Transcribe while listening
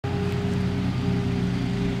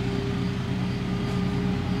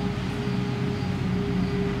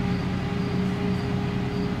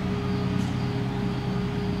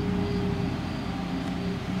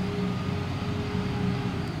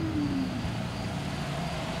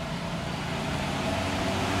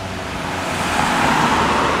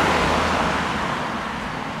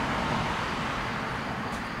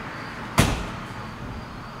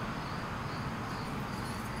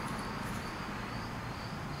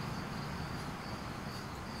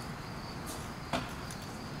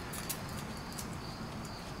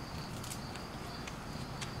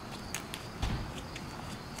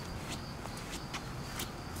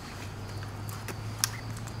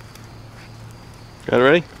Got it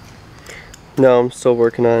ready? No, I'm still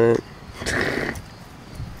working on it.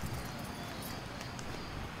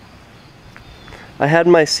 I had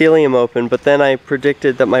my Cilium open, but then I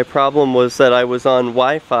predicted that my problem was that I was on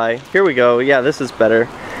Wi-Fi. Here we go. Yeah, this is better.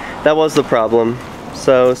 That was the problem.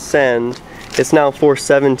 So send. It's now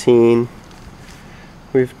 4:17.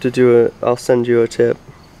 We have to do a. I'll send you a tip.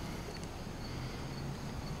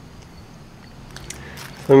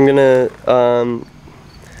 So I'm gonna.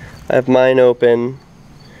 I have mine open,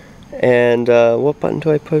 and what button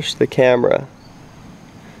do I push? The camera.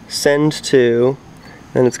 Send to.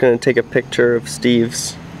 And it's going to take a picture of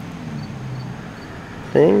Steve's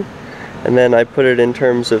thing, and then I put it in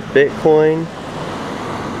terms of Bitcoin.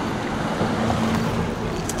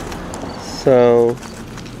 So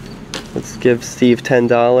let's give Steve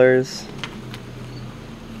 $10.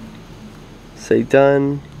 Say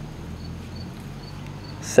done.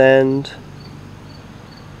 Send.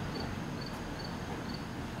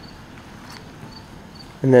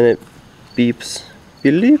 And then it beeps.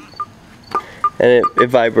 Beep. And it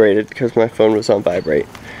vibrated because my phone was on vibrate.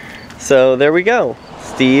 So there we go.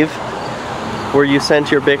 Steve, were you sent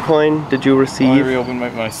your Bitcoin? Did you receive? I reopened my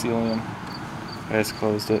Cilium. I just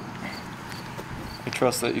closed it. I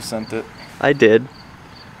trust that you sent it. I did.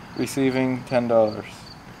 Receiving $10.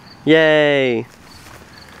 Yay!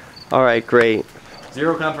 Alright, great.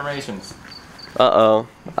 0 confirmations. Uh-oh.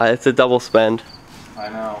 It's a double spend. I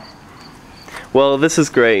know. Well, this is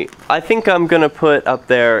great. I think I'm gonna put up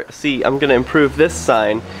there, see, I'm gonna improve this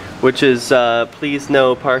sign, which is, please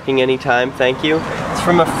no parking anytime, thank you. It's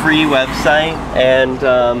from a free website, and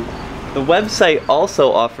the website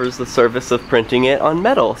also offers the service of printing it on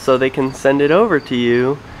metal, so they can send it over to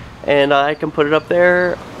you, and I can put it up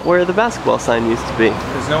there where the basketball sign used to be.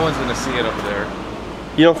 Because no one's gonna see it over there.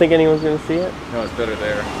 You don't think anyone's gonna see it? No, it's better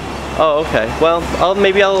there. Oh, okay. Well,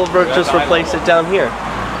 maybe I'll just replace it down here.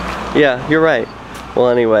 Yeah, you're right. Well,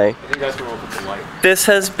 anyway, I think that's where we'll put the light. this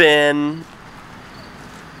has been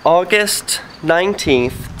August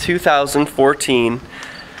 19th, 2014,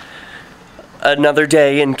 another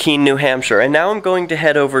day in Keene, New Hampshire. And now I'm going to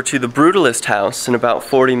head over to the Brutalist House in about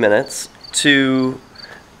 40 minutes to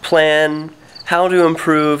plan how to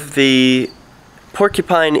improve the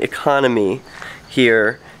porcupine economy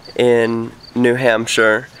here in New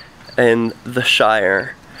Hampshire in the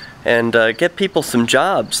Shire. And get people some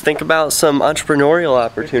jobs. Think about some entrepreneurial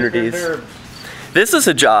opportunities. This is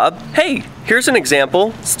a job. Hey, here's an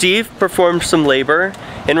example. Steve performed some labor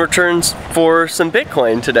in returns for some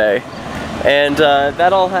Bitcoin today. And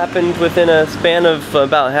that all happened within a span of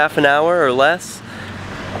about half an hour or less.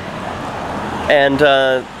 And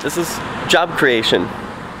this is job creation.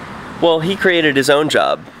 Well, he created his own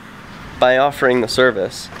job by offering the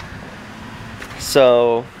service.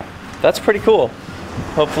 So that's pretty cool.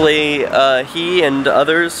 Hopefully he and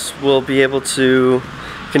others will be able to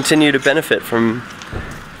continue to benefit from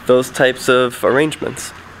those types of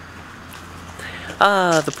arrangements.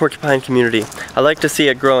 Ah, the porcupine community. I like to see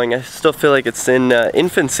it growing. I still feel like it's in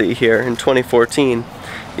infancy here in 2014,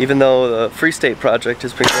 even though the Free State Project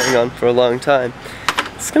has been going on for a long time.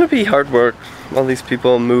 It's going to be hard work, all these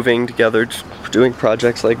people moving together, doing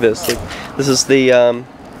projects like this. This is the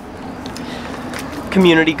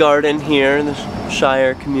community garden here in the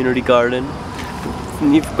Shire Community Garden.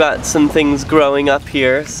 And you've got some things growing up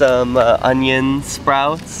here. Some onion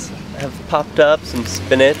sprouts have popped up, some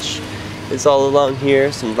spinach is all along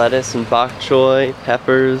here, some lettuce and bok choy,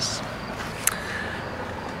 peppers.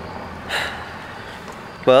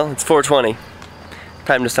 Well, it's 4:20.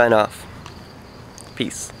 Time to sign off.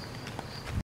 Peace.